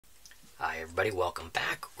Hi everybody, welcome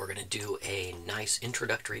back. We're going to do a nice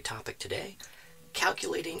introductory topic today,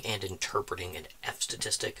 calculating and interpreting an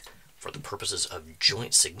F-statistic for the purposes of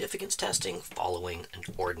joint significance testing following an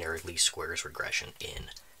ordinary least squares regression in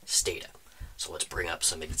Stata. So let's bring up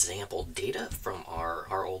some example data from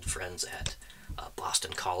our old friends at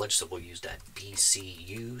Boston College. So we'll use that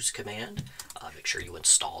bcuse command. Make sure you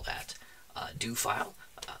install that do file.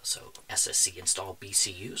 So ssc install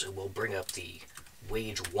bcuse, and we'll bring up the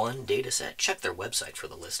Wage 1 dataset. Check their website for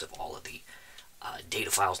the list of all of the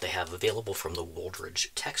data files they have available from the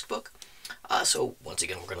Wooldridge textbook. So once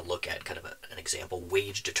again, we're going to look at kind of an example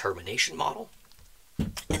wage determination model.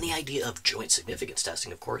 And the idea of joint significance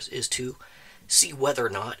testing, of course, is to see whether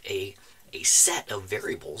or not a set of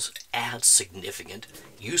variables adds significant,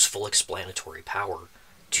 useful explanatory power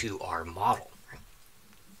to our model.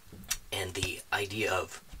 And the idea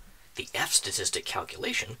of the F-statistic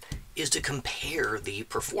calculation is to compare the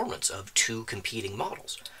performance of two competing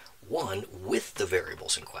models. One with the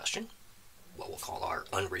variables in question, what we'll call our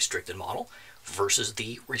unrestricted model, versus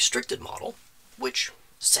the restricted model, which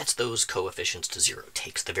sets those coefficients to zero,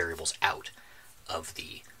 takes the variables out of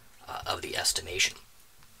the estimation.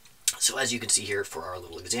 So as you can see here for our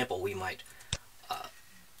little example, we might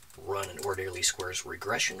run an ordinary least squares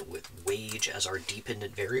regression with wage as our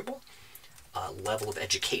dependent variable, level of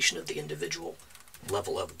education of the individual,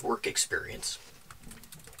 level of work experience,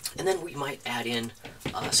 and then we might add in,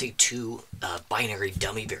 say, two binary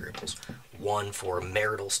dummy variables. One for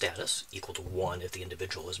marital status, equal to 1 if the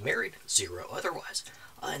individual is married, 0 otherwise.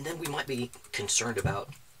 And then we might be concerned about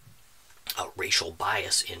racial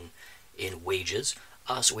bias in wages.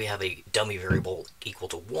 So we have a dummy variable equal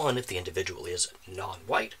to 1 if the individual is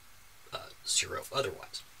non-white, 0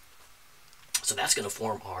 otherwise. So that's going to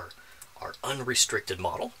form our unrestricted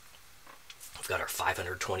model. We've got our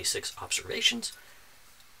 526 observations.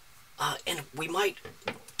 And we might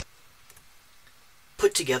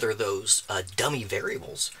put together those dummy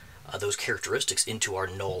variables, those characteristics, into our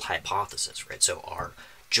null hypothesis, right? So our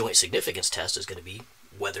joint significance test is going to be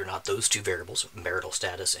whether or not those two variables, marital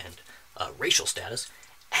status and racial status,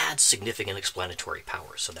 add significant explanatory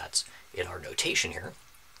power. So that's in our notation here,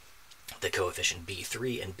 the coefficient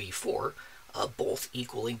B3 and B4, both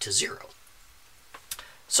equaling to 0.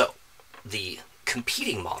 So the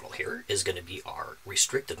competing model here is going to be our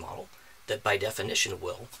restricted model that by definition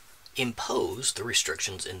will impose the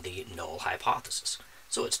restrictions in the null hypothesis.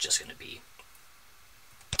 So it's just going to be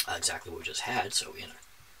exactly what we just had. So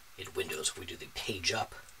in Windows, if we do the page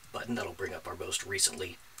up button, that'll bring up our most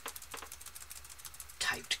recently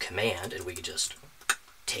typed command, and we can just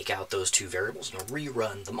take out those two variables and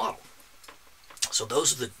rerun the model. So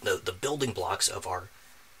those are the building blocks of our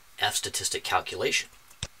F-statistic calculation.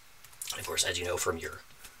 And of course, as you know from your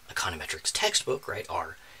Econometrics textbook, right,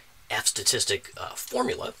 our F-statistic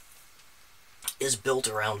formula is built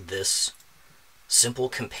around this simple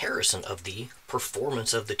comparison of the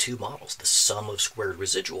performance of the two models, the sum of squared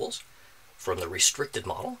residuals from the restricted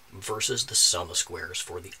model versus the sum of squares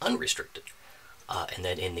for the unrestricted. And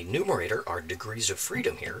then in the numerator, our degrees of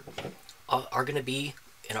freedom here are going to be,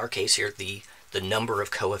 in our case here, the number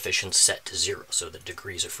of coefficients set to 0. So the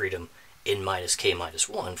degrees of freedom n minus k minus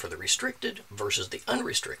 1 for the restricted versus the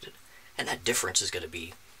unrestricted. And that difference is going to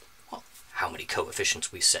be, well, how many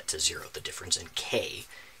coefficients we set to 0, the difference in k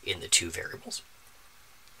in the two variables.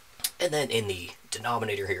 And then in the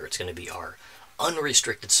denominator here, it's going to be our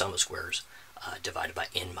unrestricted sum of squares divided by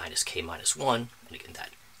n minus k minus 1. And again,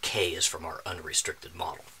 that k is from our unrestricted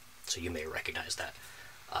model. So you may recognize that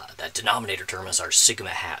that denominator term as our sigma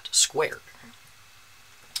hat squared.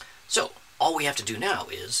 So all we have to do now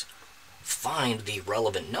is find the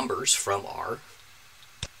relevant numbers from our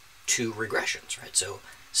two regressions, right? So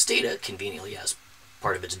Stata, conveniently as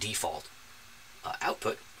part of its default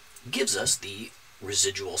output, gives us the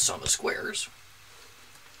residual sum of squares,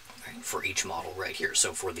 right, for each model right here.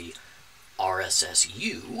 So for the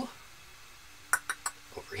RSSU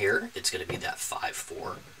over here, it's going to be that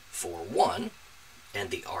 5441,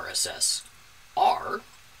 and the RSSR,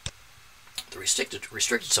 the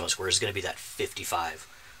restricted sum of squares, is going to be that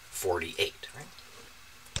 5548, right?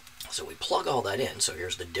 So we plug all that in. So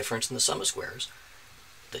here's the difference in the sum of squares,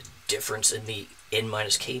 the difference in the n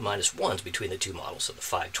minus k minus 1s between the two models. So the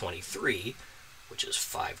 523, which is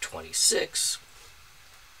 526,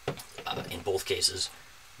 in both cases,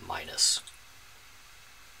 minus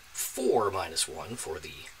 4 minus 1 for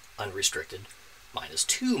the unrestricted, minus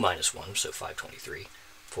 2 minus 1, so 523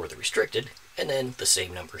 for the restricted, and then the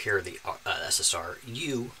same number here, the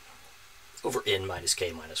SSRU over n minus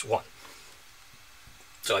k minus 1.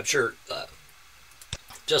 So I'm sure,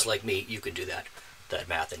 just like me, you can do that that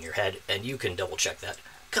math in your head, and you can double check that.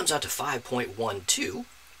 Comes out to 5.12.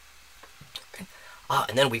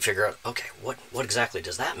 And then we figure out, okay, what exactly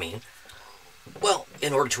does that mean? Well,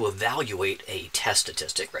 in order to evaluate a test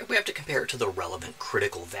statistic, right, we have to compare it to the relevant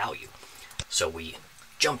critical value. So we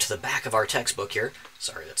jump to the back of our textbook here.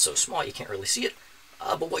 Sorry, that's so small you can't really see it.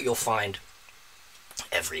 But what you'll find,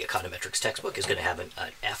 every econometrics textbook is going to have an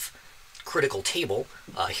F critical table.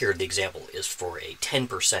 Here the example is for a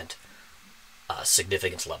 10%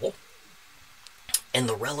 significance level. And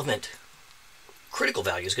the relevant critical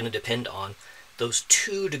value is going to depend on those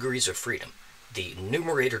 2 degrees of freedom. The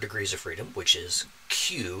numerator degrees of freedom, which is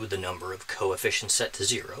Q, the number of coefficients set to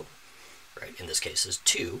 0, right, in this case is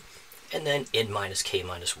 2, and then n minus k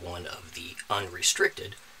minus 1 of the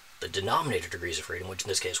unrestricted, the denominator degrees of freedom, which in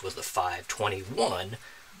this case was the 521,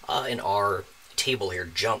 and our table here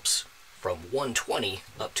jumps from 120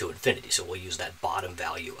 up to infinity, so we'll use that bottom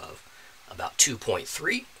value of about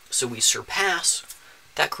 2.3. So we surpass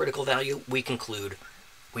that critical value. We conclude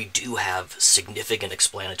we do have significant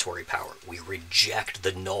explanatory power. We reject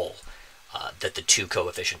the null that the 2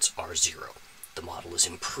 coefficients are 0. The model is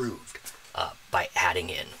improved by adding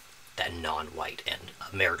in that non-white and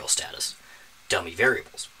marital status dummy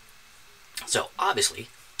variables. So obviously,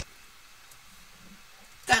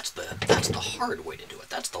 that's the hard way to do it.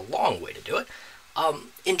 That's the long way to do it.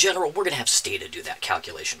 In general, we're going to have Stata do that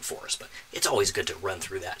calculation for us, but it's always good to run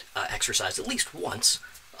through that exercise at least once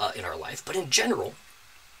in our life. But in general,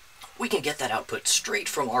 we can get that output straight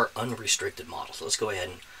from our unrestricted model. So let's go ahead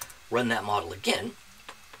and run that model again.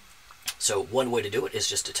 So one way to do it is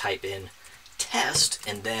just to type in test,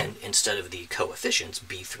 and then instead of the coefficients,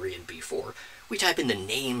 B3 and B4, we type in the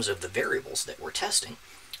names of the variables that we're testing.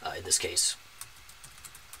 In this case,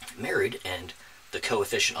 married, and the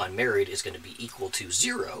coefficient on married is going to be equal to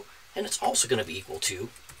 0, and it's also going to be equal to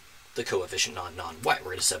the coefficient on non-white.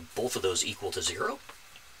 We're going to set both of those equal to 0.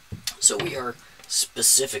 So we are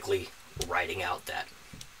specifically writing out that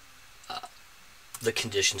the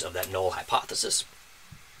conditions of that null hypothesis,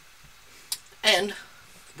 and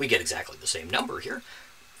we get exactly the same number here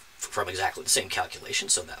from exactly the same calculation,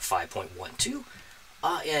 so that 5.12,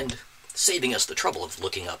 and saving us the trouble of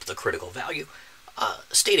looking up the critical value,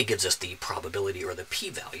 Stata gives us the probability, or the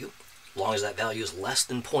p-value. As long as that value is less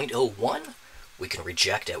than 0.01, we can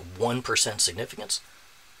reject at 1% significance,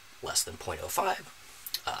 less than 0.05,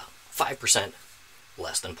 5%,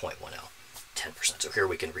 less than 0.10, 10%. So here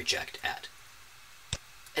we can reject at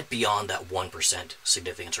beyond that 1%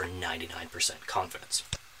 significance, or 99% confidence.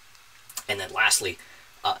 And then lastly,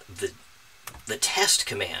 the test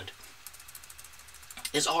command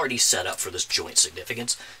is already set up for this joint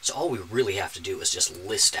significance, so all we really have to do is just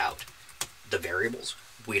list out the variables.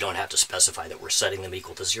 We don't have to specify that we're setting them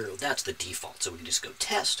equal to 0. That's the default. So we can just go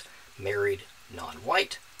test, married,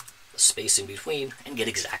 non-white, the space in between, and get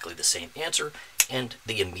exactly the same answer, and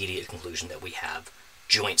the immediate conclusion that we have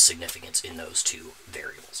joint significance in those 2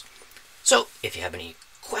 variables. So if you have any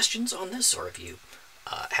questions on this, or if you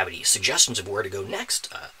have any suggestions of where to go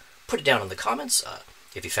next, put it down in the comments.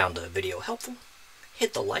 If you found the video helpful,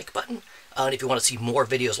 hit the like button. And if you want to see more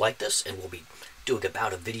videos like this, and we'll be doing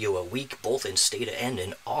about a video a week, both in Stata and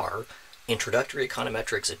in R, Introductory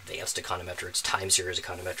Econometrics, Advanced Econometrics, Time Series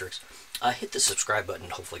Econometrics, hit the subscribe button.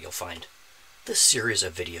 Hopefully you'll find this series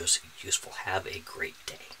of videos useful. Have a great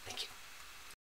day. Thank you.